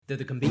They're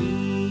the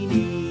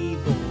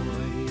Conbini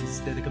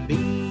Boys. They're the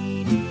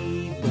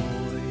Conbini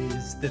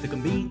Boys. They're the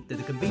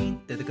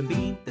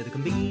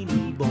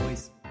Conbini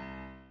Boys.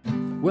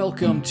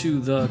 Welcome to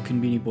the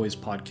Conbini Boys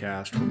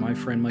podcast, where my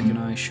friend Mike and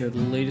I share the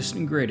latest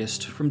and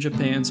greatest from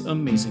Japan's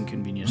amazing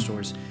convenience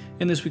stores.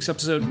 In this week's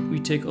episode, we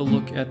take a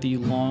look at the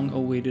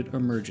long-awaited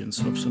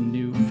emergence of some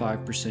new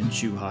 5%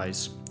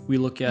 Chuhais. We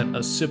look at a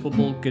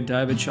sippable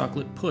Godiva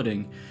chocolate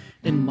pudding,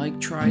 and Mike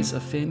tries a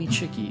Fami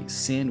Chiki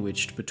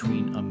sandwiched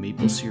between a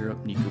maple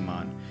syrup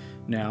Nikuman.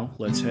 Now,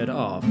 let's head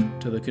off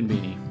to the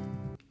Conbini.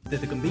 They're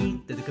the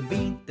Conbini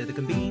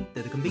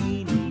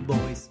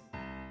Boys.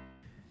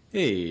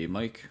 Hey,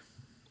 Mike.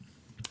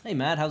 Hey,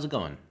 Matt, how's it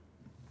going?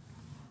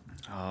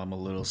 I'm a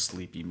little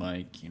sleepy,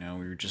 Mike. You know,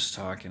 we were just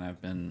talking.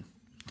 I've been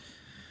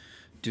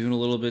doing a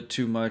little bit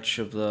too much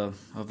of the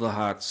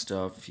hot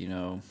stuff, you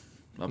know.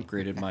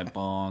 Upgraded my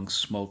bong,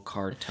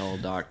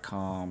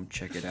 smokecartel.com.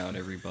 Check it out,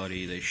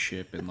 everybody. They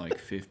ship in like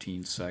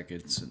 15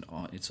 seconds, and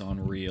it's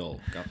unreal.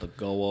 Got the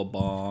Goa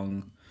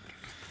bong,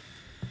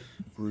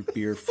 root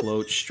beer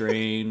float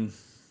strain,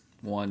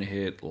 one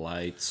hit,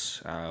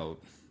 lights out.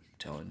 I'm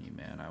telling you,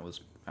 man, I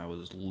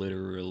was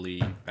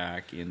literally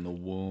back in the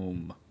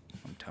womb.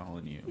 I'm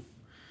telling you.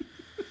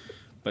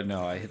 But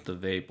no, I hit the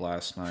vape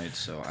last night,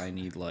 so I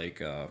need like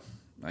a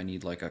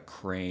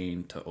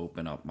crane to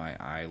open up my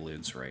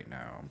eyelids right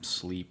now. I'm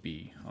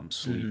sleepy,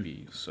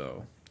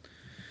 so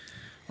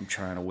I'm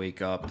trying to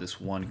wake up.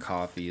 This one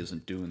coffee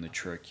isn't doing the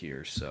trick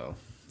here, so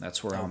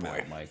that's where I'm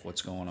at, Mike.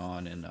 What's going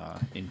on in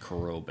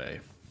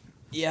Kurobe?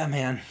 Yeah,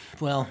 man.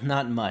 Well,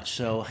 not much.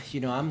 So,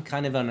 I'm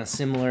kind of on a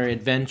similar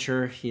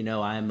adventure.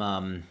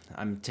 I'm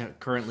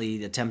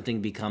currently attempting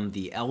to become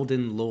the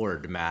Elden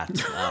Lord,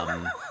 Matt.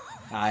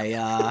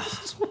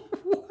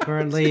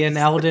 Currently in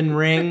Elden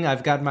Ring.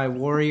 I've got my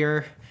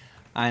warrior.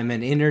 I'm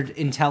an inner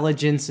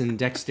intelligence and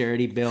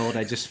dexterity build.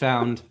 I just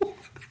found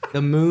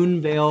the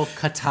Moonveil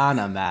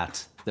Katana,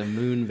 Matt. The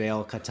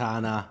Moonveil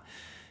Katana.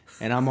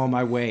 And I'm on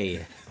my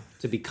way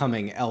to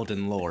becoming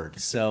Elden Lord.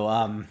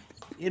 So,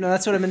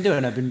 that's what I've been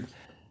doing. I've been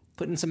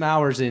putting some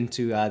hours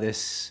into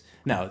this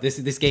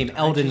game.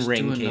 Elden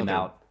Ring came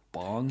out.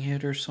 Bong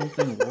hit or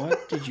something?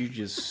 What did you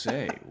just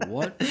say?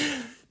 What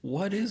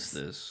is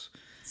this?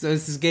 So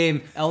it's this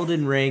game,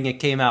 Elden Ring. It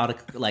came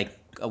out like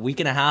a week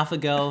and a half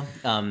ago.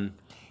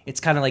 It's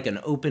kind of like an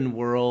open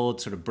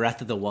world, sort of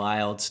Breath of the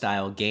Wild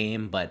style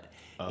game, but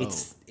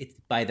it's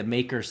by the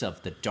makers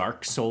of the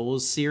Dark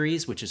Souls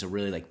series, which is a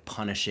really like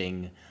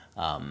punishing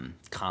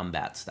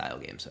combat style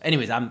game. So,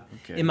 anyways,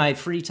 in my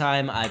free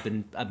time, I've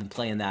been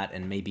playing that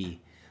and maybe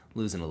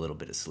losing a little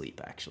bit of sleep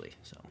actually.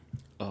 So.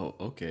 Oh,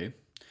 okay.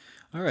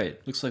 All right.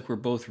 Looks like we're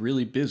both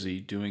really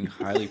busy doing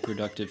highly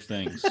productive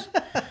things.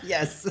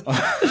 Yes.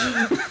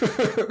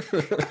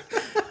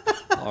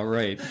 All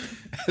right.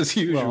 As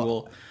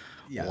usual,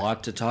 a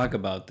lot to talk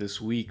about this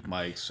week,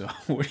 Mike. So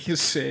what do you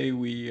say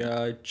we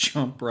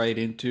jump right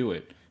into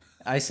it?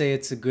 I say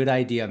it's a good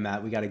idea,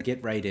 Matt. We got to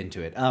get right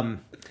into it.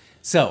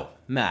 So,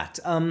 Matt,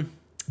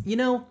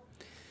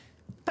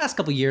 past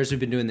couple years we've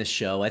been doing this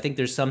show. I think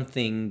there's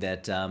something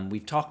that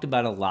we've talked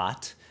about a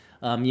lot.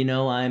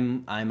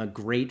 I'm a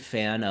great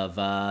fan of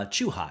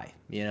Chuhai.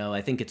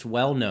 I think it's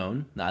well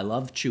known. I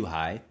love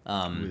Chuhai.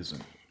 Who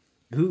isn't?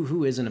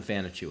 Who isn't a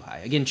fan of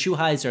Chuhai? Again,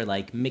 Chuhais are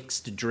like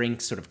mixed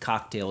drinks, sort of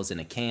cocktails in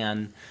a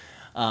can.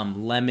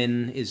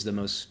 Lemon is the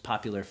most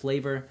popular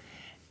flavor.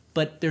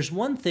 But there's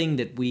one thing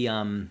that we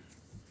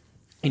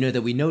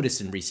that we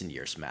noticed in recent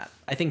years, Matt.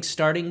 I think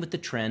starting with the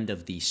trend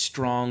of the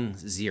Strong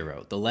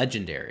Zero, the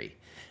legendary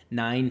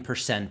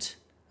 9%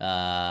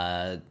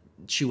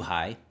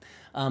 Chuhai,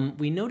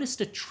 we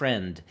noticed a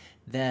trend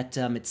that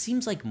it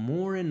seems like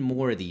more and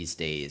more these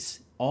days,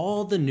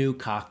 all the new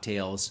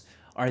cocktails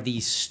are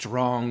these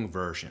strong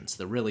versions,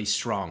 the really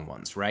strong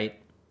ones, right?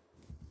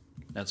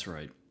 That's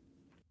right.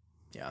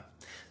 Yeah.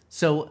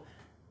 So,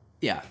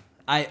 yeah.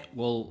 I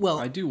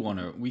do want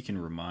to, we can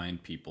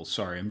remind people,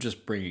 sorry, I'm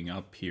just bringing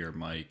up here,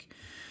 Mike.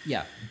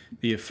 Yeah.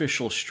 The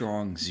official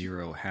Strong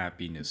Zero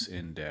Happiness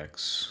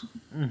Index.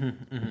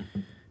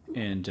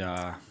 And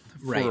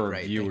for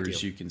our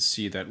viewers, you can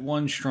see that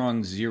one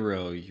Strong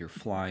Zero, you're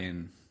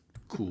flying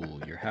cool,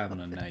 you're having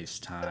a nice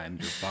time,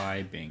 you're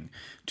vibing.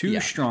 Two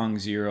Strong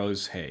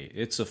Zeros, hey,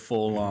 it's a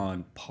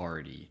full-on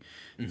party.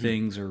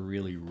 Things are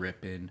really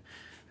ripping.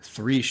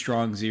 3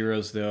 Strong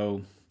Zeros,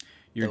 though,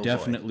 you're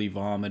definitely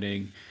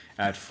vomiting.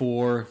 At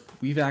 4,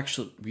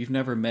 we've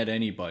never met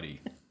anybody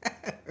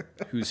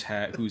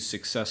who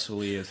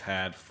successfully has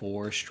had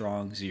 4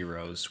 Strong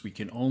Zeros. We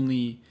can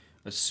only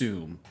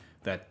assume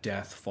that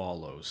death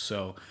follows.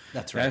 So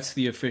that's right. That's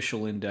the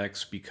official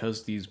index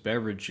because these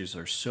beverages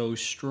are so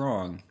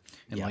strong.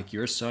 And like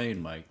you're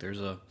saying, Mike, there's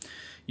a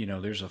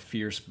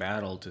fierce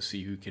battle to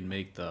see who can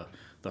make the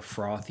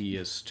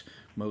frothiest,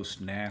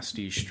 most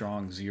nasty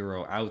Strong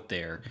Zero out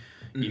there.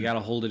 You got to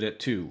hold it at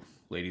 2,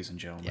 ladies and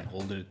gentlemen.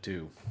 Hold it at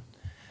 2.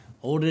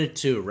 Hold it at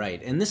 2, right.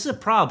 And this is a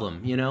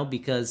problem,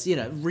 because,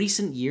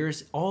 recent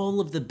years, all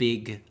of the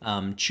big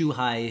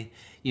Chuhai,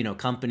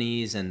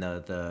 companies and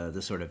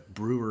the sort of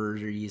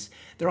breweries,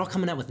 they're all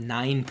coming out with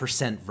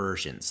 9%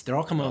 versions. They're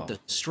all coming out with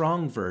the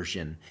strong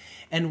version.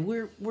 And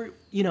we're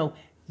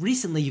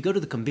recently you go to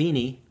the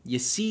Konbini, you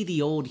see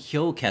the old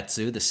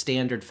Hyoketsu, the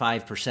standard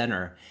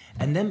 5%er,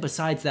 and then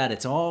besides that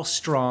it's all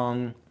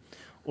strong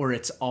or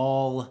it's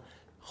all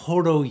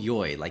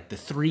Horoyoi, like the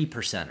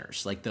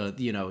 3%ers, like the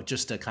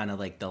just a kind of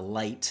like the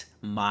light,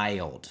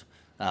 mild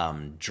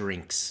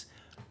drinks.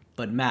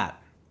 But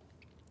Matt,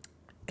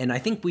 and I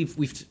think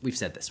we've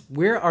said this.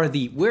 Where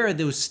are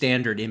those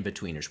standard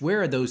in-betweeners?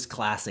 Where are those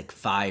classic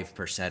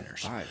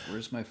 5%ers?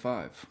 Where's my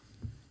 5?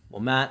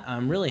 Well, Matt,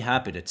 I'm really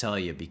happy to tell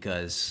you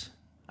because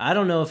I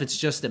don't know if it's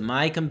just at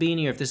my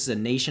Konbini or if this is a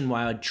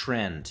nationwide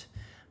trend.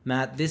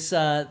 Matt, this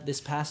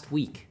past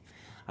week,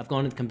 I've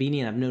gone to the Konbini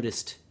and I've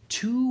noticed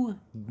 2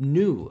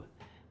 new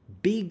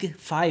big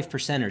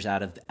 5%ers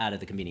out of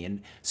the Konbini.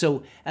 And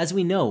so, as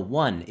we know,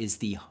 one is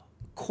the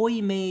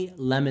Koime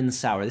Lemon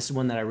Sour. This is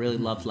one that I really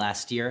loved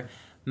last year.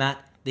 Matt,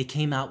 they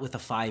came out with a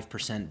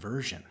 5%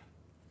 version.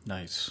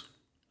 Nice.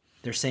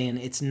 They're saying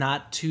it's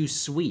not too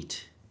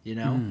sweet,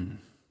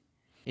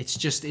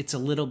 It's a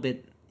little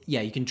bit,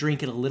 you can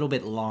drink it a little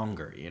bit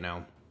longer,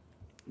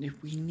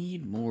 We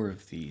need more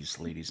of these,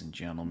 ladies and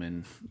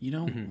gentlemen. You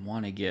don't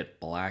want to get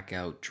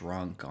blackout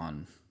drunk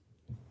on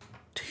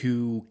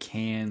 2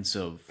 cans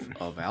of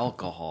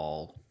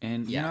alcohol,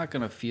 and you're not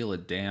going to feel a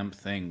damn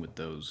thing with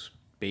those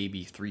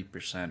baby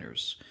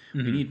 3%ers.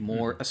 We need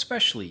more,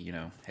 especially,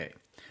 hey,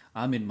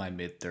 I'm in my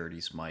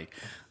mid-30s, Mike.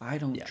 I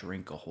don't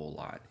drink a whole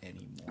lot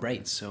anymore.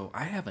 Right. So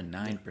I have a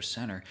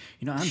 9%er.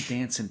 I'm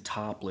dancing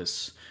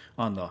topless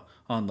on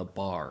the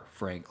bar,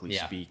 frankly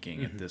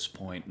speaking, at this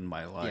point in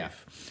my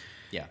life.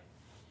 Yeah.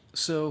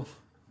 So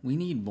we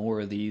need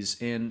more of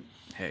these. And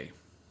hey,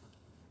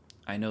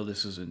 I know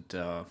this isn't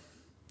a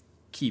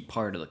key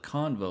part of the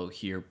convo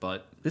here,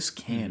 but this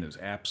can is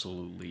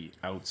absolutely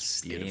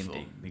outstanding.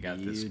 Beautiful. They got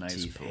this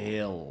nice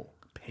Beautiful.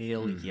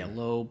 pale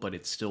yellow, but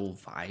it's still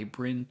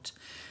vibrant.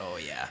 Oh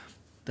yeah.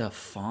 The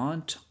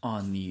font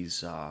on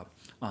these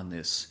on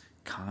this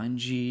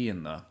kanji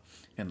and the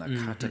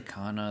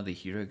katakana, the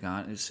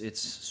hiragana, it's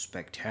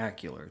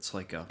spectacular. It's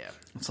like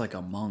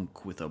a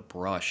monk with a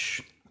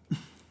brush.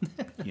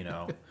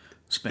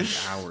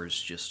 Spent hours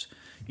just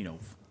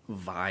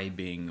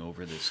vibing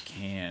over this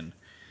can.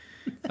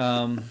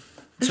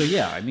 So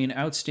yeah, I mean,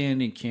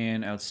 outstanding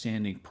can,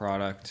 outstanding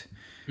product,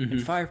 and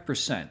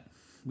 5%.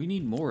 We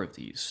need more of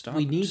these. Stop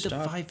We need the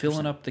stop 5%.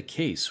 filling up the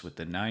case with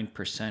the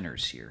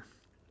 9%ers here.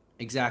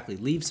 Exactly.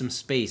 Leave some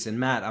space. And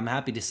Matt, I'm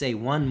happy to say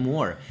one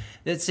more.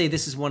 Let's say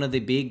this is one of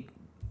the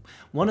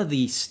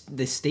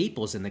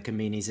staples in the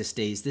Konbinis these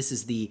days. This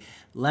is the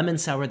lemon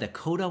sour, the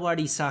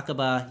Kodawari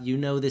Sakaba. You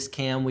know this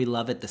can, we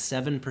love it, the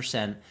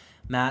 7%.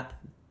 Matt,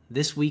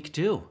 this week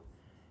too,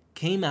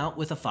 came out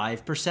with a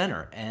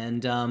 5%er.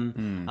 And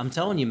I'm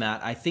telling you,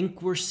 Matt, I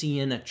think we're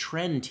seeing a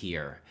trend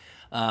here.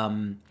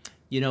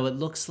 It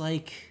looks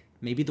like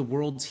maybe the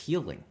world's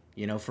healing.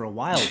 For a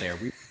while there,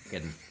 we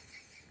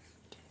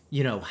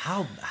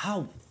how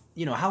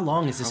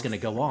long is this going to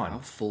go on? How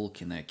full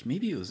can that?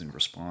 Maybe it was in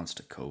response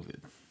to COVID.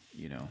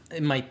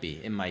 It might be.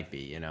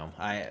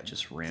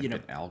 Just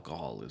rampant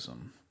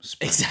alcoholism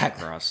spread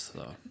Exactly. across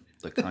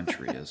the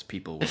country as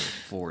people were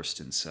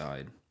forced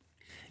inside.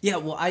 Yeah,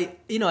 well, I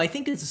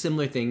think it's a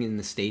similar thing in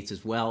the States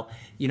as well.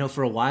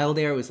 For a while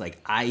there, it was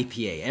like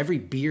IPA. Every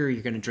beer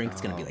you're going to drink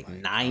is going to be like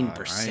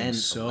 9%. I am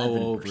so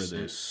 11%. over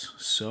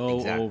this.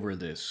 Over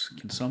this.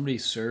 Can somebody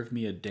serve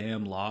me a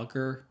damn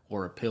lager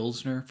or a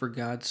pilsner, for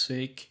God's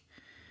sake?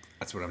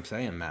 That's what I'm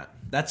saying, Matt.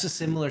 That's a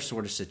similar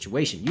sort of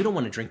situation. You don't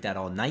want to drink that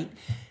all night.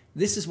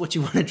 This is what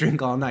you want to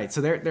drink all night.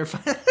 So they're they're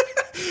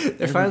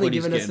finally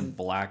giving us getting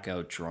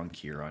blackout drunk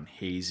here on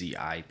hazy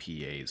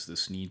IPAs.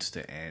 This needs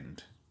to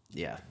end.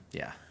 Yeah,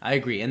 I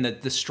agree. And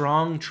the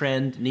strong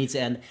trend needs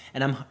to end.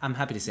 And I'm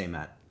happy to say,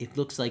 Matt, it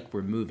looks like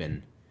we're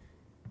moving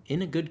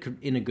in a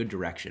good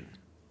direction.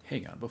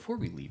 Hang on, before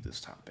we leave this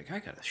topic, I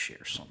gotta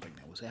share something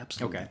that was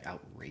absolutely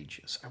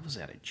outrageous. I was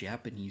at a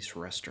Japanese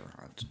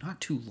restaurant not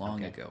too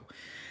long ago,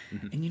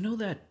 and you know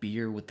that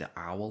beer with the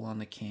owl on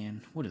the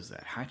can? What is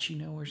that,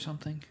 Hachino or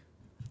something?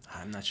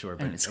 I'm not sure,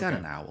 but And it's got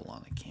an owl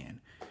on the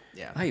can.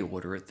 Yeah. I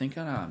order it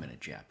thinking, I'm in a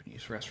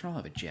Japanese restaurant.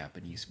 I'll have a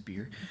Japanese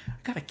beer. I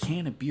got a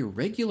can of beer,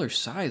 regular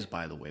size,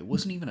 by the way. It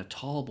wasn't even a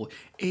tall boy.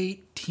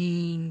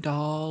 $18.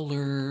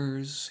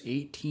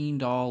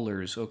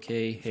 $18.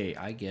 Okay, hey,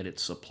 I get it.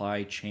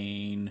 Supply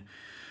chain,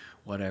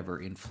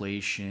 whatever,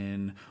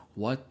 inflation.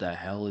 What the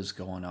hell is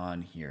going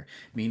on here?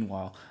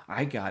 Meanwhile,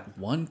 I got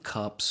 1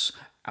 cups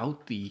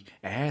out the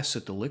ass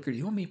at the liquor.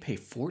 You want me to pay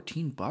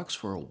 $14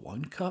 for a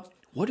 1 cup?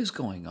 What is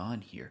going on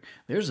here?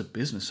 There's a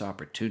business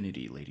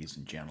opportunity, ladies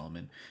and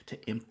gentlemen,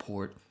 to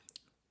import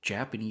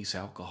Japanese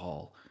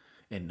alcohol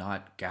and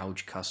not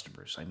gouge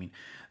customers. I mean,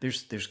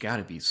 there's got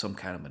to be some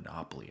kind of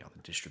monopoly on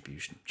the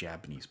distribution of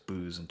Japanese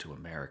booze into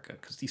America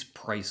because these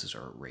prices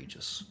are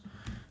outrageous.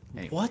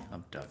 Anyway, What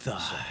I'm done. the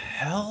So,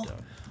 hell?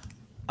 done.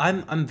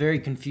 I'm very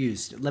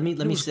confused. Let me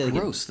It was say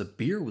gross. The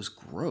beer was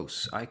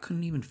gross. I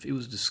couldn't even. It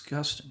was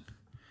disgusting.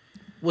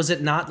 Was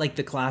it not like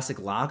the classic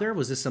lager?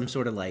 Was this some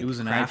sort of like It was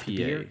an craft IPA.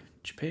 beer?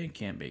 Japan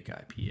can't make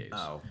IPAs.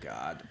 Oh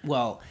God.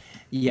 Well,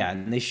 yeah,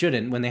 and they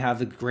shouldn't when they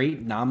have a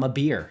great Nama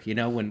beer. You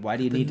know, why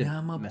do you need to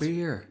Nama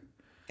beer.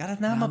 Got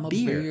a Nama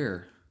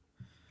beer.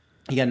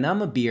 You got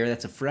Nama beer.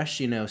 That's a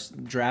fresh,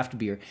 draft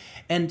beer,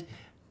 and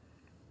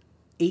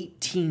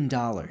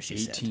 $18. You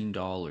said.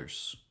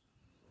 $18.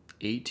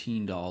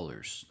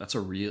 That's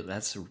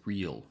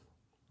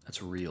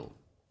real.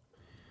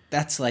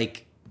 That's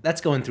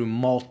going through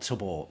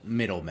multiple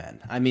middlemen.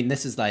 I mean,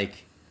 this is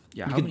like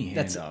How many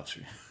handoffs?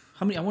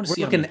 How many? I want to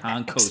see how looking many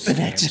Hanko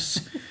exponential.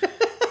 stamps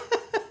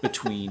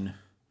between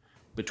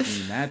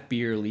that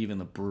beer leaving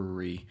the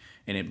brewery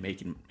and it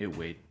making it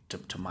way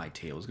to my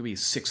table. It's gonna be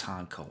 6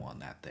 Hanko on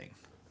that thing.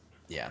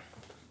 Yeah.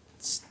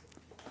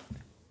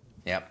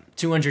 Yep.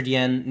 200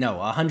 yen. No,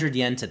 100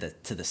 yen to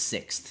the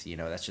sixth.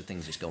 That's your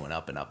thing's just going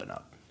up and up and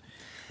up.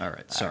 All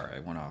right. Sorry, I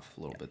went off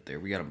a little bit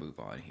there. We got to move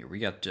on here. We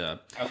got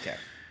Okay.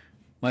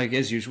 Mike,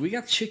 as usual, we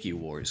got Chicky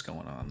Wars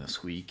going on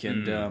this week.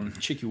 And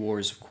Chicky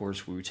Wars, of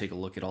course, where we take a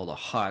look at all the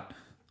hot,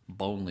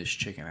 boneless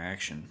chicken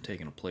action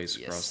taking place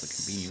across the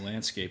convenient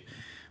landscape.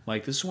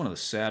 Mike, this is one of the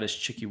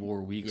saddest Chicky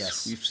War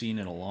weeks we've seen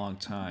in a long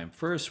time.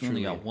 First, we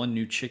only got one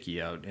new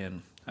Chicky out,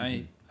 and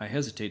I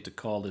hesitate to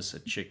call this a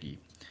Chicky.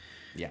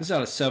 Yeah. This is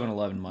out of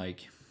 7-Eleven,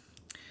 Mike.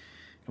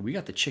 And we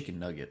got the chicken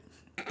nugget.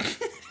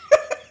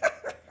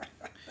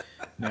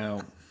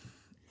 Now,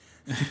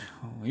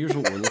 here's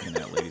what we're looking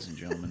at, ladies and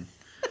gentlemen.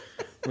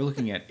 We're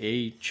looking at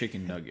a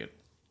chicken nugget.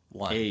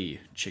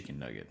 A chicken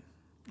nugget.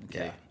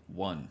 Okay. Yeah.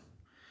 One.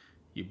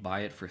 You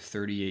buy it for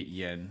 38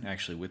 yen.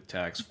 Actually, with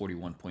tax,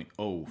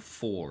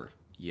 41.04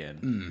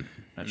 yen.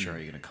 Not sure how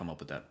you're going to come up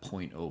with that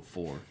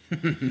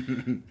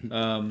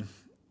 0.04.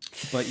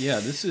 But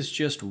yeah, this is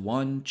just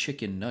one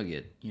chicken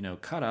nugget.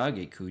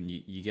 Karaage-kun,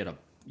 you get a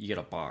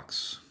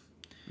box.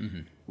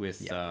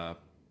 With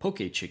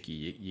Poke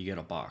Chicky, you get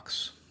a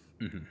box.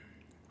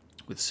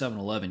 With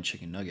 7-Eleven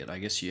chicken nugget, I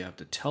guess you have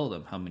to tell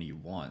them how many you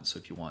want. So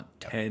if you want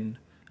 10,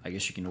 I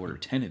guess you can order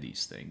 10 of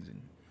these things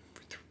and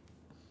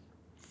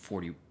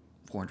for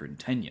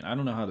 410 yen. I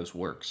don't know how this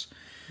works.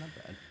 Not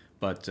bad.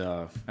 But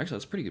actually,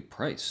 that's a pretty good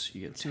price.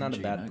 You get 10 not a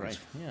chicken bad nuggets.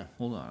 price. Yeah.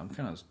 Hold on, I'm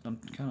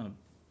kind of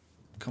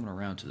coming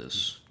around to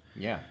this.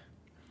 Yeah.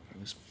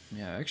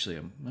 Actually,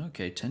 I'm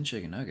okay. 10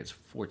 chicken nuggets,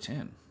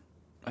 410.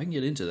 I can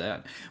get into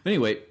that. But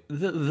anyway,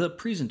 the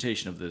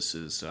presentation of this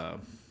is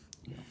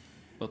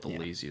about the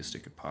laziest it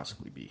could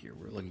possibly be here.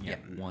 We're looking at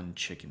one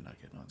chicken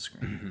nugget on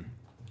screen.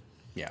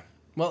 Yeah.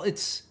 Well,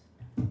 it's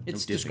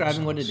dipping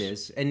describing what it sauce.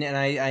 is, and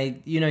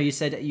I you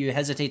said you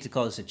hesitate to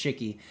call this a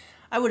Chicky.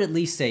 I would at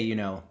least say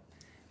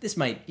this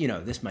might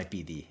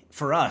be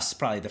for us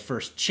probably the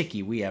first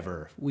Chicky we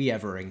ever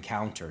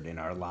encountered in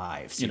our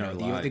lives.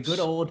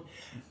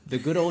 The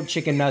good old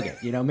chicken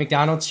nugget.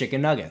 McDonald's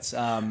chicken nuggets.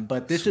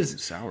 But this Sweet is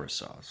and sour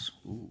sauce.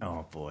 Ooh.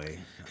 oh boy,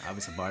 I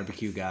was a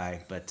barbecue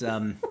guy, but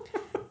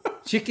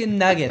chicken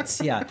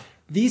nuggets. Yeah,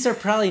 these are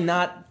probably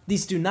not.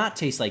 These do not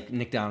taste like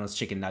McDonald's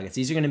chicken nuggets.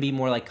 These are going to be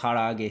more like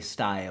karaage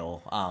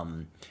style.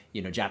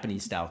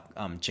 Japanese style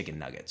chicken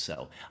nuggets.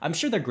 So I'm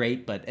sure they're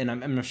great, and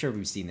I'm not sure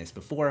we've seen this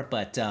before,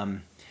 but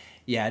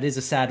yeah, it is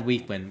a sad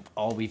week when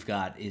all we've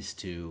got is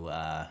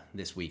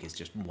this week is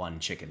just one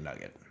chicken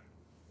nugget.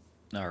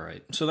 All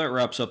right, so that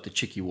wraps up the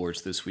Chicky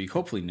Wars this week.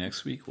 Hopefully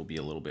next week will be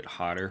a little bit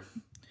hotter.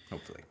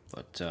 Hopefully.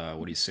 But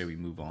what do you say we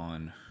move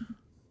on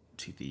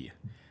to the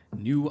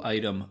new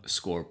item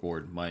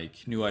scoreboard,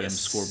 Mike? New item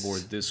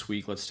scoreboard this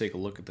week. Let's take a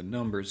look at the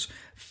numbers.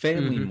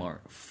 Family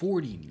Mart,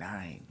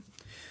 49.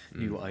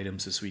 New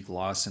items this week.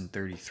 Lawson,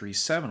 33.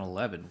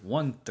 7-Eleven,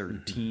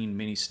 113.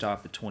 Mini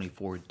Stop at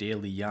 24.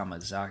 Daily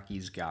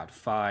Yamazaki's got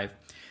 5.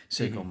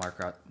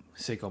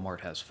 Seiko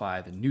Mart has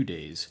 5. And New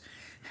Days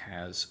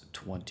has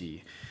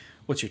 20.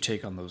 What's your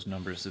take on those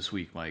numbers this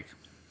week, Mike?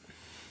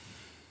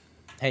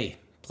 Hey,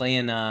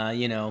 playing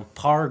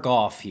par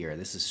golf here.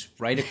 This is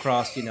right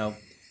across,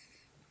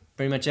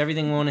 pretty much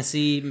everything we want to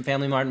see.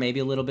 Family Mart maybe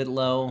a little bit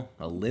low,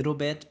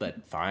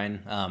 but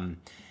fine.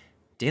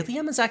 Daily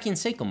Yamazaki and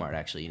Seiko Mart,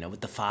 actually,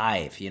 with the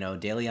 5.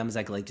 Daily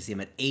Yamazaki, like to see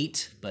them at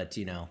 8, but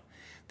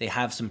they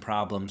have some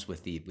problems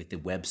with the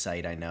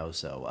website, I know.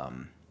 So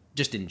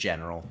just in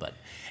general, but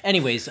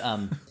anyways,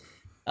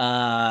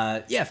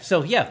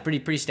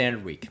 pretty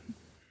standard week.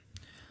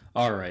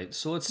 All right,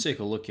 so let's take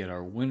a look at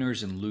our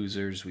winners and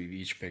losers. We've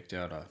each picked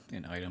out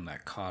an item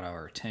that caught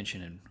our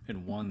attention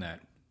and one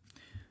that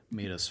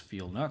made us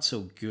feel not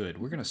so good.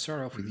 We're going to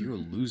start off with your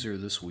loser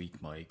this week,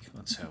 Mike.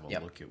 Let's have a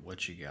look at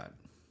what you got.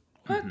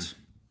 What?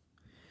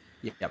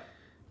 Yep.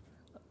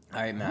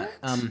 All right, Matt.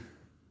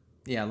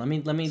 Let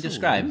me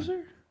describe.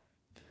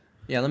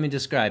 Yeah, let me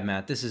describe,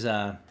 Matt. This is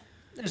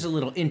there's a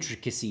little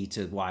intricacy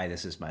to why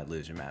this is my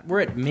loser, Matt. We're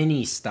at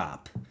Mini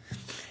Stop.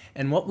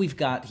 And what we've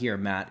got here,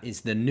 Matt,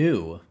 is the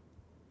new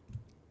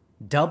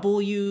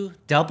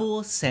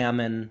double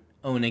salmon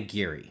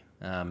onigiri.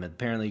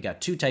 Apparently you got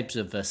 2 types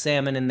of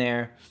salmon in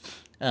there.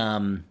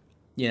 And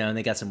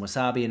they got some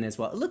wasabi in it as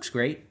well. It looks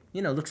great.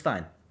 Looks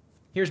fine.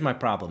 Here's my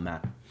problem,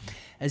 Matt.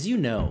 As you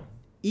know,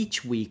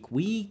 each week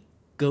we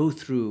go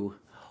through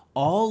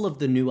all of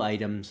the new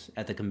items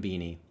at the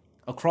Conbini,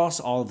 across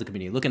all of the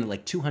Conbini, looking at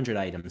like 200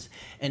 items.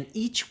 And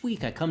each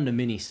week I come to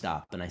Mini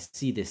Stop and I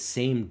see this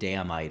same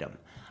damn item.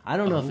 I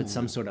don't know if it's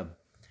some sort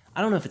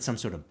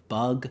of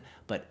bug,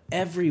 but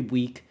every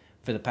week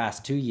for the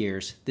past 2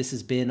 years, this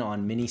has been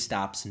on Mini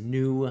Stop's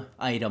new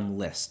item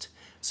list.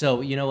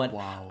 So you know what?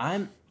 Wow.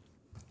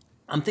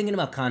 I'm thinking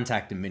about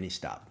contacting Mini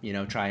Stop.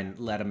 Try and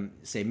let them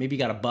say maybe you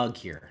got a bug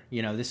here.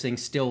 This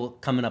thing's still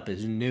coming up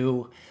as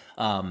new.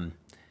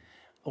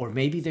 Or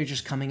maybe they're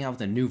just coming out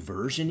with a new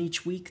version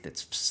each week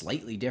that's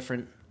slightly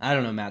different. I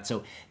don't know, Matt.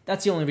 So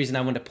that's the only reason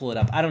I wanted to pull it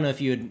up. I don't know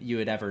if you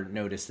had ever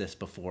noticed this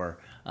before,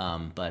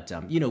 but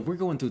we're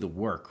going through the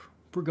work.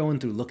 We're going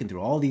through looking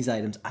through all these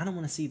items. I don't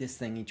want to see this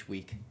thing each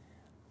week.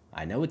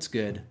 I know it's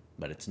good,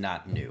 but it's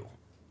not new.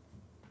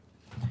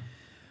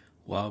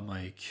 Wow,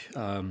 Mike.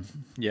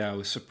 Yeah, I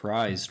was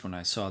surprised when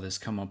I saw this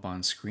come up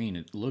on screen.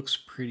 It looks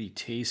pretty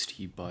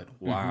tasty, but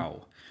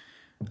wow.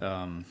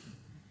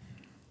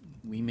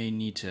 We may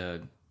need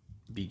to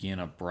begin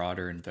a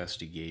broader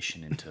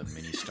investigation into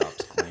Mini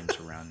Stop's claims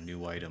around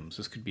new items.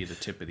 This could be the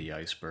tip of the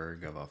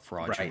iceberg of a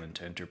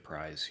fraudulent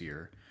enterprise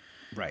here.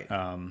 Right.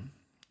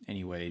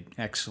 Anyway,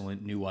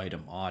 excellent new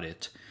item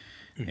audit.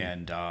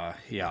 And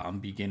I'm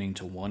beginning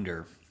to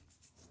wonder.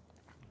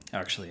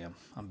 Actually,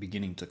 I'm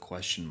beginning to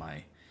question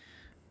my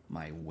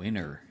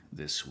winner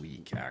this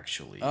week,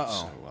 actually.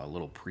 Uh-oh. So a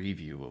little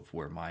preview of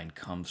where mine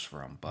comes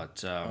from.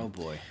 But Oh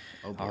boy.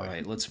 all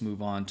right, let's move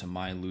on to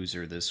my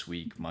loser this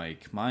week,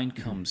 Mike. Mine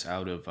comes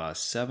out of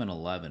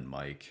 7-Eleven,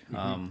 Mike.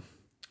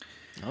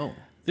 Oh.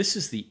 This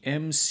is the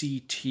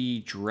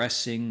MCT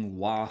dressing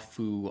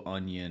wafu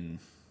onion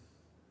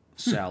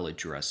salad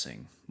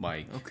dressing,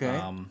 Mike. Okay.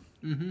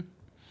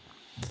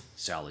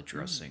 Salad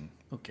dressing.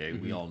 Okay,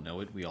 we all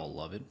know it. We all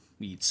love it.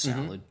 We eat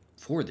salad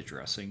for the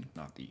dressing,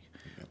 not the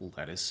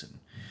lettuce and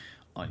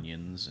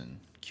onions and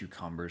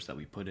cucumbers that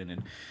we put in it.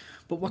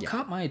 But what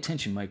caught my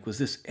attention, Mike, was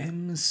this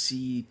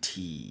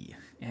MCT.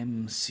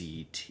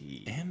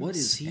 MCT. What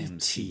is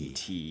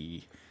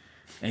MCT?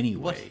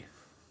 Anyway.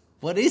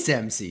 What is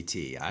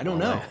MCT? I don't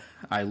know.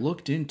 I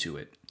looked into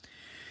it.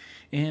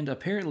 And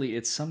apparently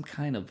it's some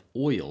kind of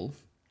oil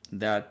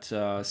that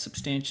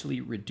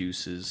substantially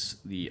reduces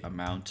the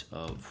amount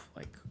of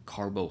like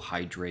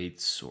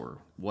carbohydrates or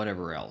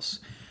whatever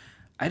else.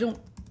 I don't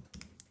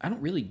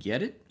really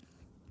get it.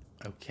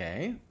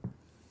 Okay.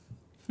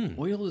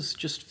 Oil is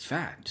just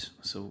fat,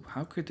 so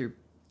how could there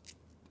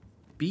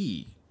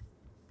be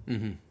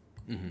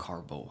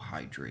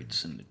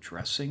carbohydrates in the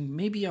dressing?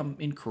 Maybe I'm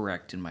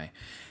incorrect in my...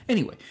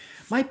 Anyway,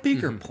 my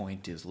bigger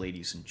point is,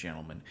 ladies and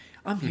gentlemen,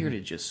 I'm here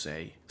to just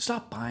say,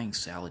 stop buying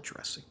salad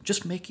dressing.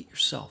 Just make it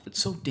yourself. It's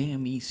so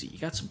damn easy. You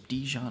got some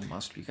Dijon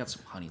mustard, you got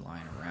some honey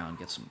lying around,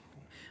 get some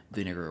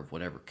vinegar of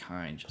whatever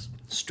kind, just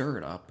stir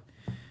it up,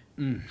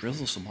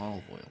 drizzle some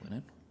olive oil in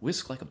it,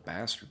 whisk like a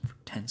bastard for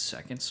 10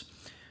 seconds,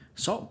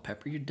 salt and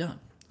pepper, you're done.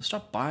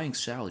 Stop buying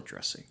salad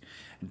dressing.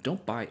 And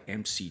don't buy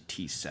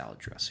MCT salad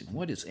dressing.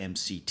 What is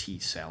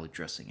MCT salad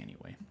dressing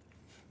anyway?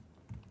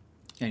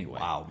 Anyway,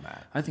 Wow,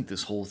 Matt. I think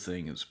this whole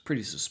thing is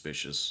pretty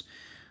suspicious.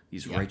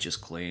 These righteous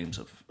claims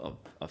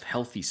of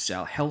healthy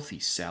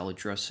salad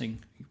dressing,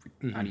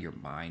 out of your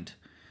mind.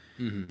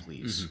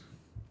 Please.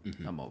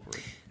 I'm over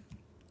it.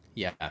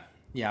 Yeah.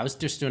 Yeah, I was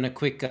just doing a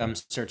quick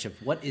search of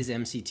what is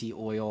MCT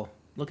oil.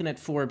 Looking at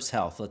Forbes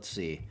Health, let's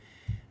see.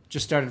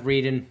 Just started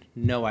reading,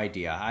 no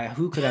idea.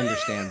 Who could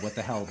understand what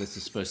the hell this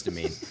is supposed to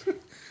mean?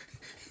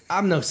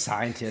 I'm no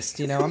scientist,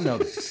 I don't know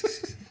what this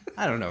is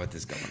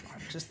going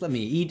on. Just let me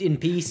eat in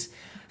peace.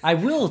 I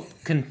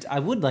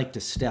would like to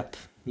step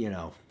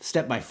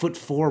my foot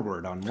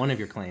forward on one of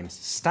your claims.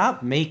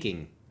 Stop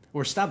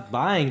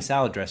buying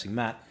salad dressing,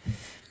 Matt.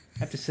 I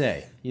have to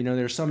say,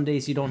 there are some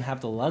days you don't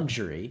have the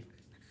luxury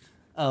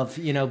of,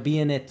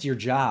 being at your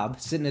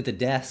job, sitting at the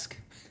desk,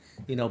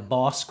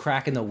 boss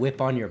cracking the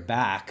whip on your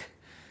back,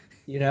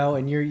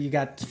 and you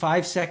got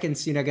 5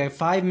 seconds, got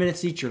 5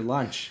 minutes to eat your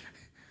lunch.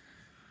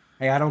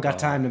 Hey, I don't got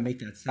time to make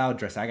that salad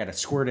dressing. I got to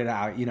squirt it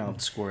out,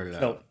 Squirt it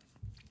So out.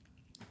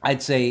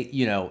 I'd say,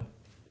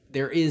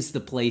 there is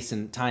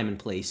the time and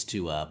place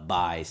to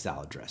buy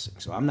salad dressing.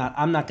 So I'm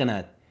not going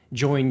to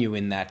join you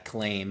in that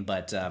claim,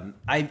 but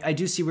I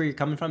do see where you're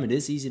coming from. It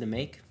is easy to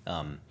make.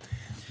 Okay,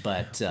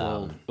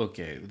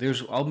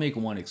 I'll make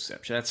one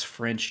exception. That's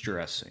French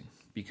dressing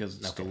because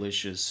it's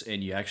delicious,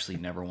 and you actually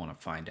never want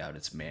to find out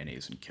it's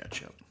mayonnaise and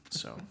ketchup.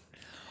 So,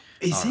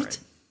 is all it? right.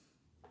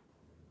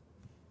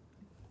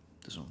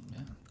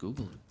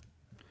 Google it.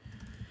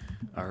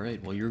 All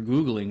right. Well, you're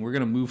Googling. We're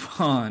gonna move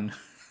on.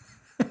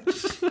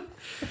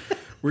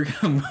 we're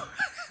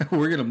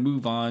gonna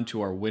move on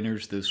to our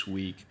winners this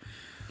week.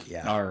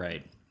 Yeah. All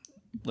right.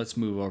 Let's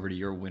move over to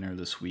your winner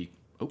this week.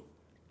 Oh,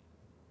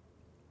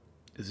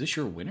 is this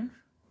your winner?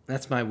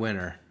 That's my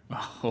winner.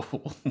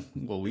 Oh,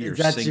 well, we are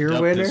That's synced your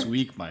up winner? this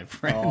week, my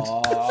friend.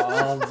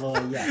 Oh, boy,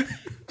 yeah.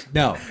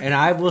 No, and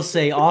I will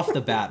say off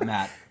the bat,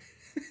 Matt,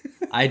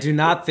 I do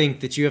not think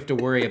that you have to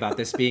worry about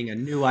this being a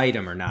new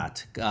item or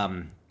not.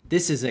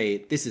 This is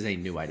a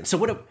new item. So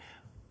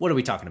what are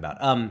we talking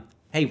about?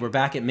 Hey, we're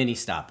back at Mini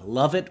Stop.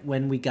 Love it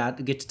when we get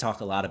to talk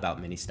a lot about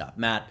Mini Stop.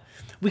 Matt,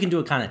 we can do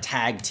a kind of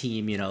tag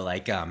team,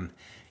 like sort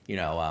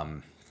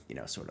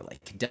of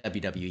like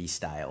WWE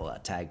style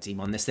tag team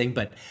on this thing.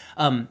 But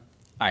all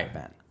right,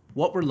 Matt,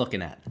 what we're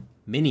looking at,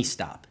 Mini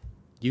Stop.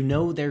 You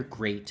know they're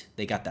great.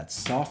 They got that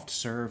soft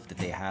serve that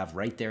they have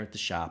right there at the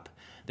shop.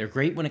 They're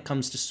great when it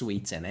comes to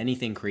sweets and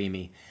anything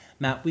creamy.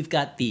 Matt, we've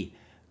got the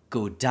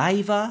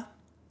Godiva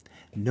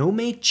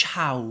Nome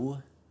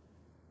Chow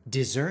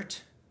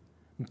dessert,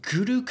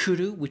 Kudu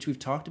Kudu, which we've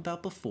talked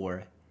about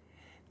before,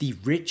 the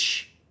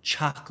rich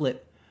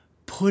chocolate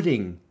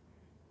pudding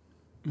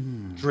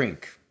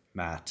drink,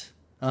 Matt.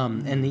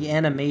 And the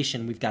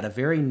animation, we've got a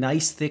very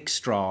nice thick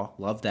straw.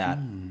 Love that.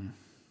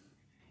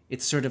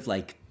 It's sort of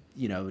like,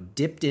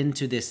 dipped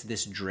into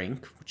this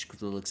drink, which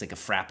looks like a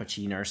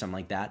frappuccino or something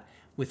like that.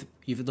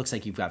 It looks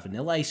like you've got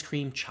vanilla ice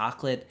cream,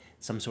 chocolate,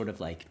 some sort of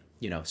like,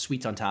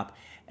 sweets on top,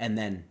 and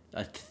then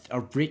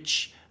a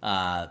rich,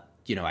 I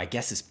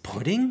guess is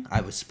pudding.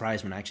 I was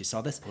surprised when I actually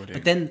saw this. Pudding.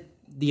 But then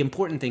the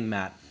important thing,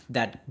 Matt,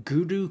 that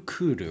Kudu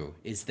Kudu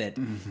is that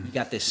you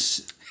got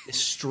this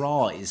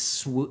straw is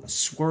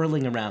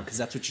swirling around because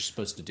that's what you're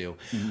supposed to do.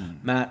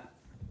 Matt,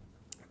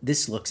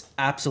 this looks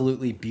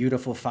absolutely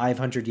beautiful.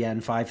 500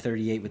 yen,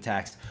 538 with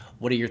tax.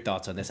 What are your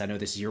thoughts on this? I know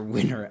this is your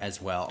winner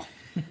as well.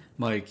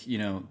 Mike,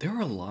 there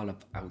are a lot of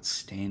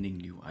outstanding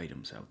new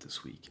items out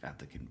this week at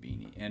the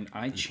Conveni, and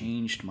I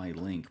changed my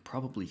link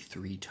probably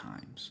 3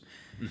 times.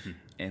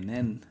 And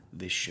then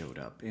this showed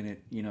up, and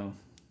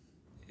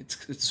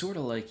it's sort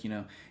of like,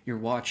 you're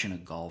watching a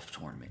golf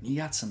tournament. You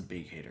got some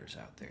big hitters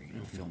out there.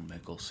 Phil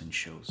Mickelson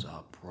shows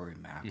up, Rory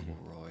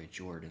McIlroy,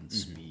 Jordan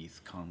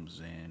Spieth comes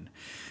in,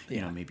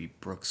 maybe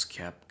Brooks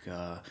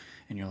Koepka,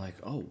 and you're like,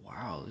 oh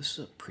wow, this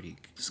is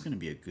going to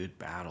be a good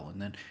battle.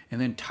 And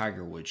then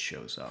Tiger Woods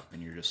shows up,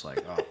 and you're just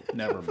like, oh,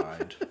 never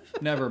mind.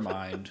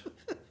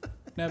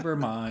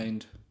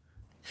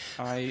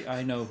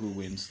 I know who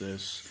wins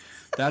this.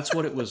 That's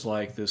what it was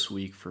like this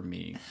week for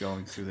me,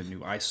 going through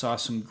I saw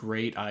some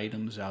great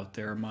items out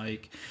there,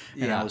 Mike,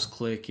 and I was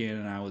clicking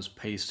and I was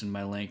pasting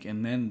my link,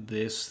 and then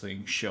this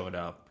thing showed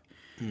up,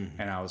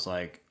 and I was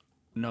like,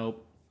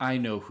 nope, I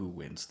know who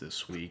wins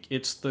this week.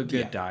 It's the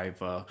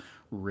Godiva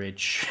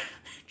rich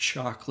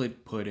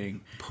chocolate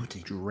pudding.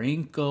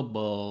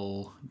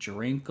 Drinkable.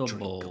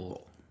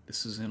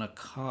 This is in a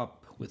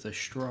cup with a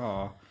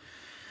straw.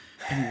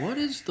 And what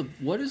is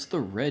the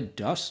red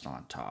dust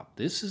on top?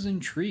 This is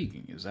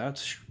intriguing. Is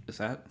that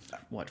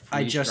what,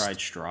 freeze-dried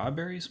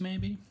strawberries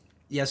maybe?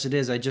 Yes, it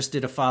is. I just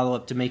did a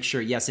follow-up to make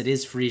sure. Yes, it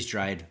is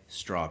freeze-dried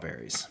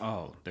strawberries.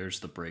 Oh, there's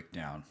the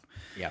breakdown.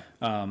 Yeah.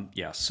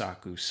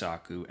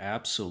 Saku,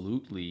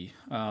 absolutely.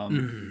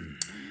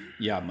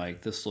 Yeah,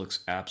 Mike, this looks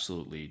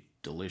absolutely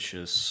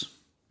delicious.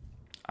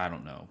 I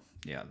don't know.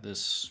 Yeah,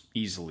 this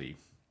easily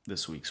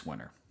this week's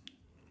winner.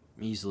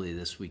 Easily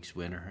this week's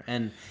winner,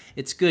 and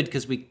it's good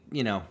because we,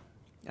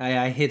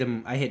 I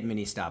hit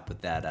Mini Stop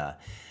with that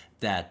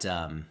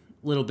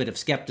little bit of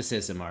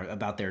skepticism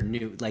about their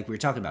new, like we were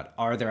talking about,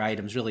 are their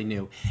items really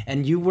new?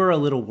 And you were a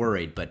little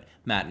worried, but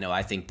Matt, no,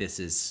 I think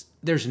there's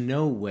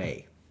no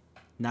way,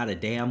 not a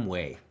damn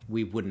way,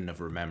 we wouldn't have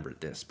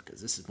remembered this,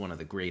 because this is one of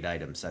the great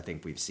items I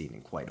think we've seen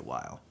in quite a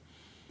while.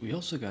 We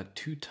also got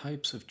 2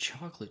 types of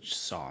chocolate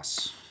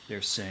sauce,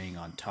 they're saying,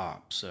 on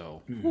top.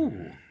 So,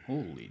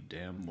 holy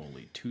damn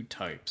moly, 2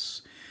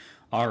 types.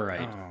 All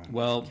right.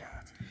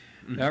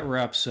 That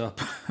wraps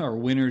up our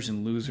winners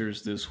and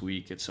losers this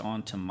week. It's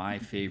on to my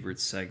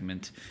favorite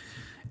segment,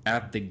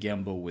 At the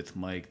Gemba with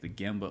Mike. The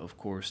Gemba, of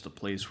course, the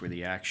place where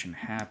the action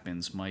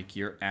happens. Mike,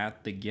 you're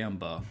at the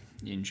Gemba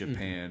in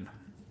Japan.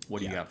 What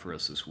do you got for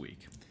us this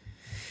week?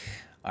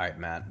 All right,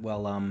 Matt.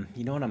 Well,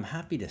 you know what? I'm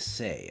happy to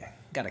say I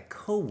got a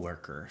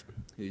coworker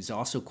who's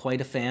also quite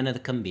a fan of the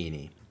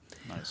Conveni.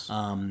 Nice.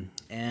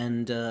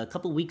 And a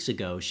couple weeks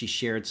ago, she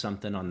shared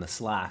something on the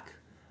Slack.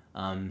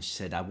 She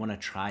said, I want to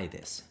try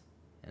this.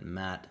 And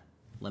Matt,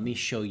 let me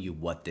show you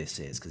what this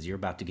is, because you're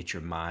about to get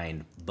your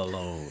mind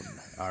blown,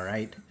 all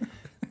right?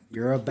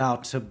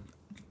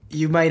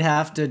 You might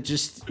have to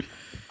just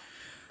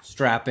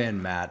strap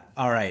in, Matt.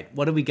 All right,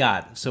 what do we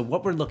got? So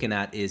what we're looking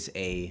at is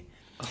a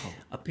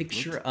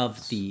picture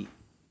of the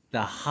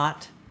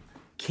hot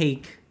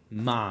cake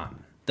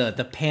man,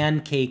 the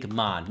pancake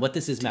man. What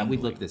this is, Matt,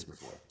 we've looked at this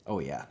before. Oh,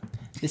 yeah.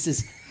 This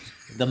is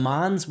the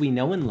mans we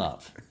know and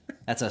love.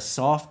 That's a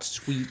soft,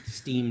 sweet,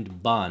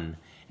 steamed bun,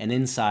 and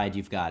inside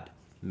you've got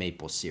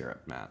maple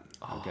syrup, Matt.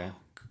 Okay? Oh,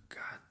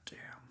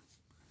 goddamn.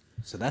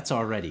 So that's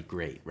already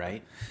great,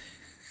 right?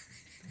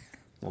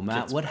 Well,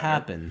 Matt, what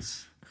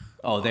happens?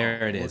 Oh,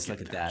 there it is.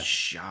 Look at that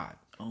shot.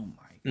 Oh,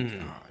 my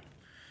God.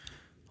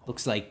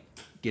 Looks like,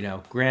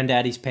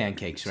 Granddaddy's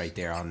pancakes right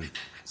there on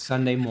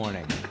Sunday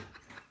morning.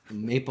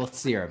 Maple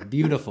syrup.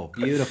 Beautiful,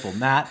 beautiful.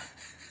 Matt?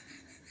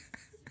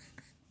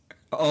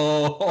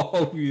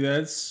 Oh,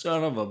 that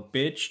son of a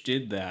bitch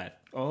did that.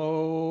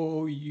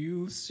 Oh,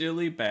 you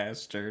silly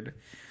bastard.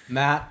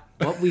 Matt,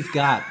 what we've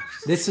got,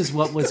 this is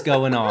what was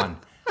going on.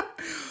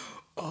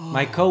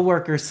 My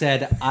coworker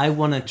said, I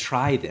want to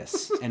try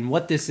this. And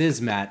what this is,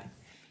 Matt,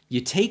 You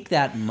take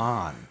that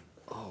mon,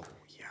 Oh,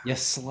 yeah. you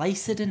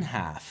slice it in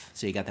half.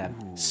 So you got that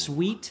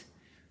sweet,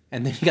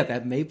 and then you got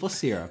that maple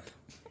syrup.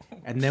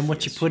 And then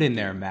what you put in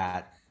there,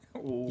 Matt,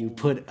 you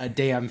put a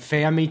damn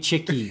Fammy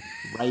Chicky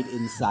right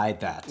inside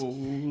that.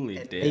 Holy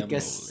damn Make a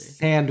moly.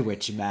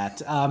 sandwich,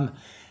 Matt.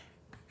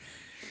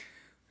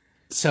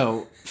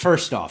 So,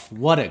 first off,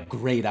 what a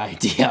great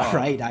idea,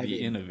 right?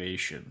 The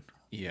innovation.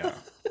 Yeah.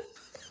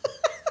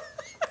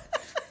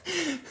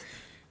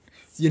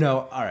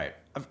 All right.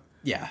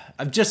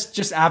 I'm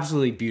just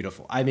absolutely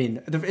beautiful. I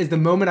mean, the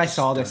moment I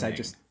saw this,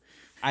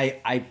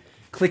 I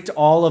clicked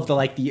all of the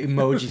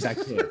emojis I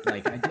could.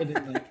 Like, I did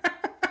it,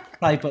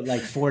 probably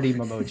put 40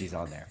 emojis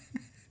on there.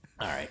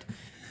 All right.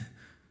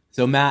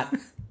 So, Matt,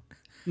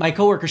 my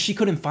coworker, she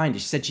couldn't find it.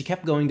 She said she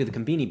kept going to the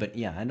Conbini, but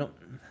yeah, I don't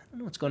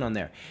know what's going on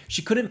there.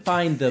 She couldn't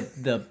find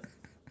the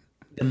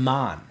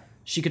man.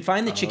 She could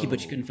find the chicky,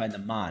 but she couldn't find the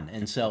man.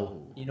 And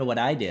so, you know what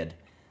I did?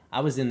 I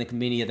was in the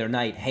Conbini the other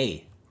night.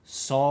 Hey,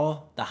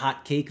 saw the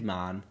hot cake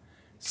man,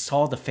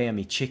 saw the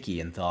Fammy Chicky,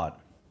 and thought,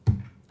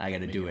 I got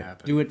to do it.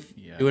 happen. Do it.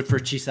 Yeah. Do it for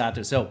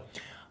Chisato. So,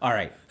 all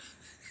right,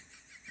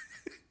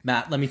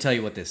 Matt. Let me tell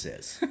you what this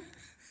is.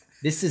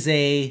 This is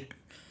a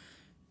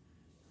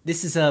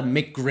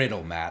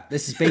McGriddle, Matt.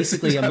 This is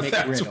basically a McGriddle.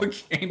 That's what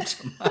came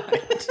to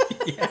mind.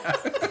 Yeah.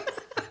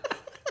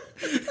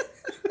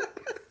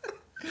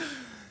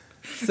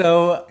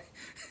 So,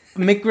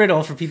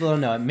 McGriddle, for people who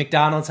don't know,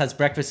 McDonald's has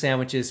breakfast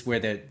sandwiches where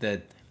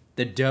the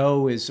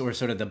dough is, or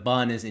sort of the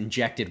bun is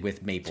injected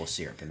with maple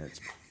syrup, and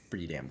it's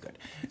pretty damn good.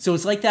 So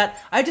it's like that.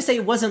 I have to say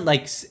it wasn't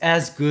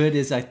as good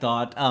as I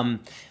thought.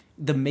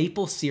 The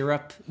maple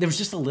syrup, there was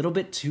just a little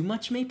bit too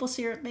much maple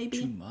syrup,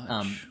 maybe. Too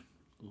much.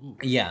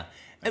 Yeah.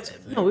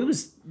 No, it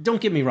was. Don't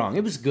get me wrong,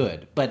 it was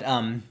good, but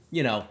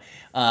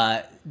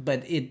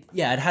but it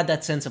had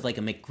that sense of like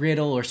a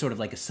McGriddle, or sort of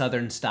like a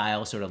Southern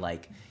style, sort of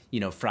like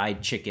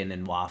fried chicken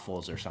and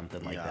waffles or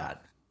something like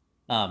that.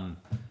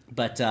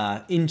 But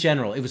in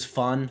general, it was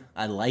fun.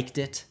 I liked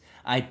it.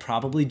 I'd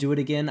probably do it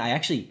again.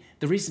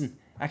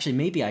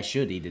 Maybe I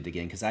should eat it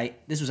again, because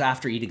this was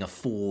after eating a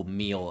full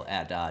meal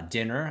at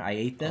dinner. I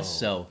ate this,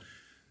 so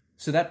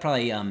that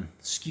probably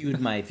skewed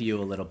my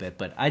view a little bit.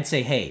 But I'd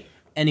say, hey,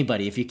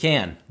 anybody, if you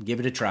can,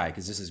 give it a try,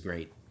 because this is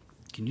great.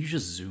 Can you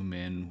just zoom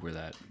in where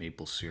that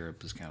maple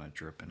syrup is kind of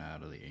dripping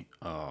out of the...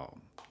 Oh,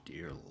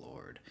 dear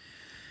Lord.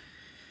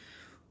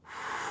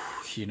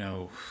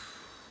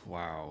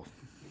 Wow.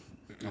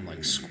 I'm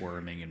like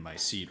squirming in my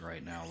seat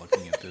right now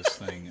looking at this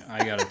thing.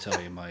 I gotta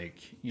tell you, Mike,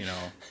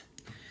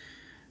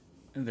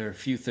 there are a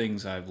few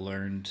things I've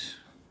learned.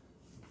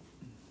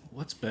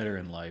 What's better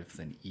in life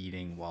than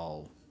eating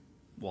while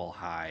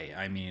high?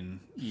 I mean,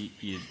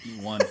 you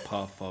one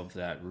puff of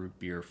that root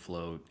beer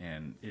float,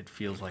 and it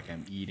feels like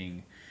I'm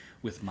eating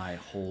with my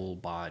whole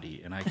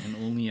body, and I can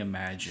only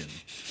imagine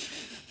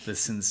the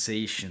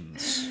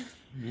sensations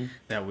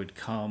that would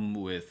come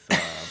with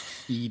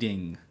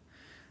eating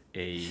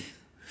a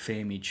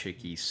Fammy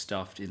Chicky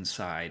stuffed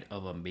inside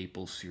of a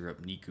maple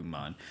syrup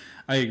Nikuman.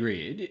 I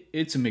agree.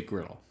 It's a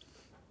McGriddle.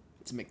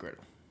 It's a McGriddle.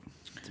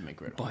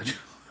 But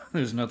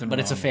there's nothing But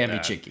wrong it's a with Fammy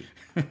that. Chicky.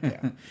 Yeah,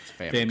 it's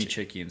a Fammy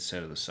Chicky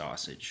instead of the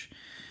sausage.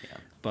 Yeah.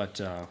 But,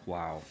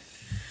 wow.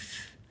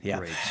 Yeah.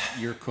 Great.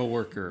 Your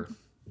coworker.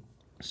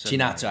 said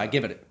Chinatsu, I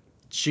give it.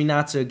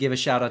 Chinatsu, give a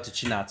shout out to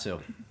Chinatsu.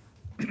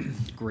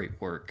 great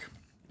work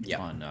Yeah.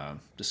 on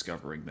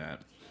discovering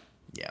that.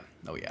 Yeah.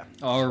 Oh yeah.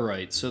 All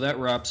right, so that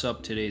wraps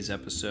up today's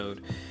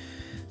episode.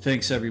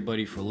 Thanks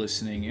everybody for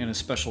listening, and a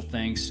special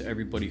thanks to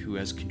everybody who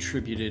has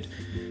contributed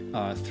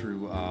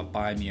through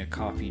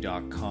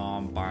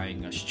buymeacoffee.com,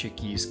 buying us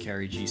Chickies,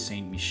 Carrie G.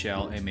 St.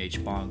 Michel,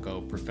 MH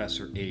Bongo,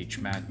 Professor H,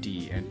 Matt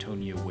D,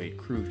 Antonio Wade,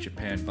 Crew of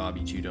Japan,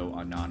 Bobby Judo,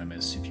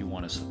 Anonymous. If you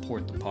want to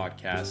support the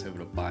podcast, head over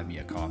to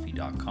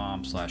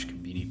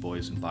buymeacoffee.com/Conbini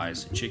Boys and buy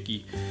us a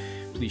Chickie.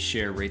 Please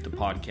share, rate the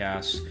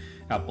podcast,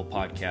 Apple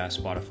Podcasts,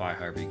 Spotify,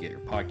 however you get your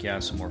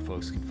podcasts, so more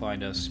folks can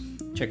find us.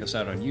 Check us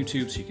out on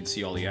YouTube so you can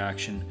see all the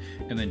action,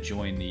 and then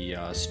join the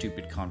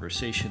stupid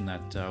conversation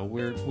that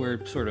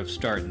we're sort of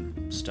start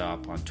and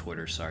stop on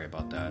Twitter. Sorry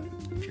about that.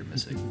 If you're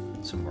missing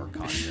some more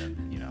content,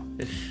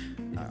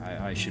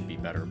 I should be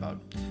better about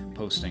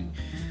posting.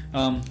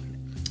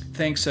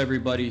 Thanks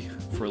everybody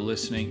for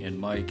listening, and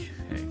Mike,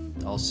 hey,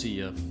 I'll see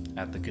you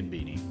at the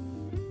Conbini.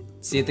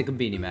 See you at the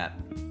Conbini, Matt.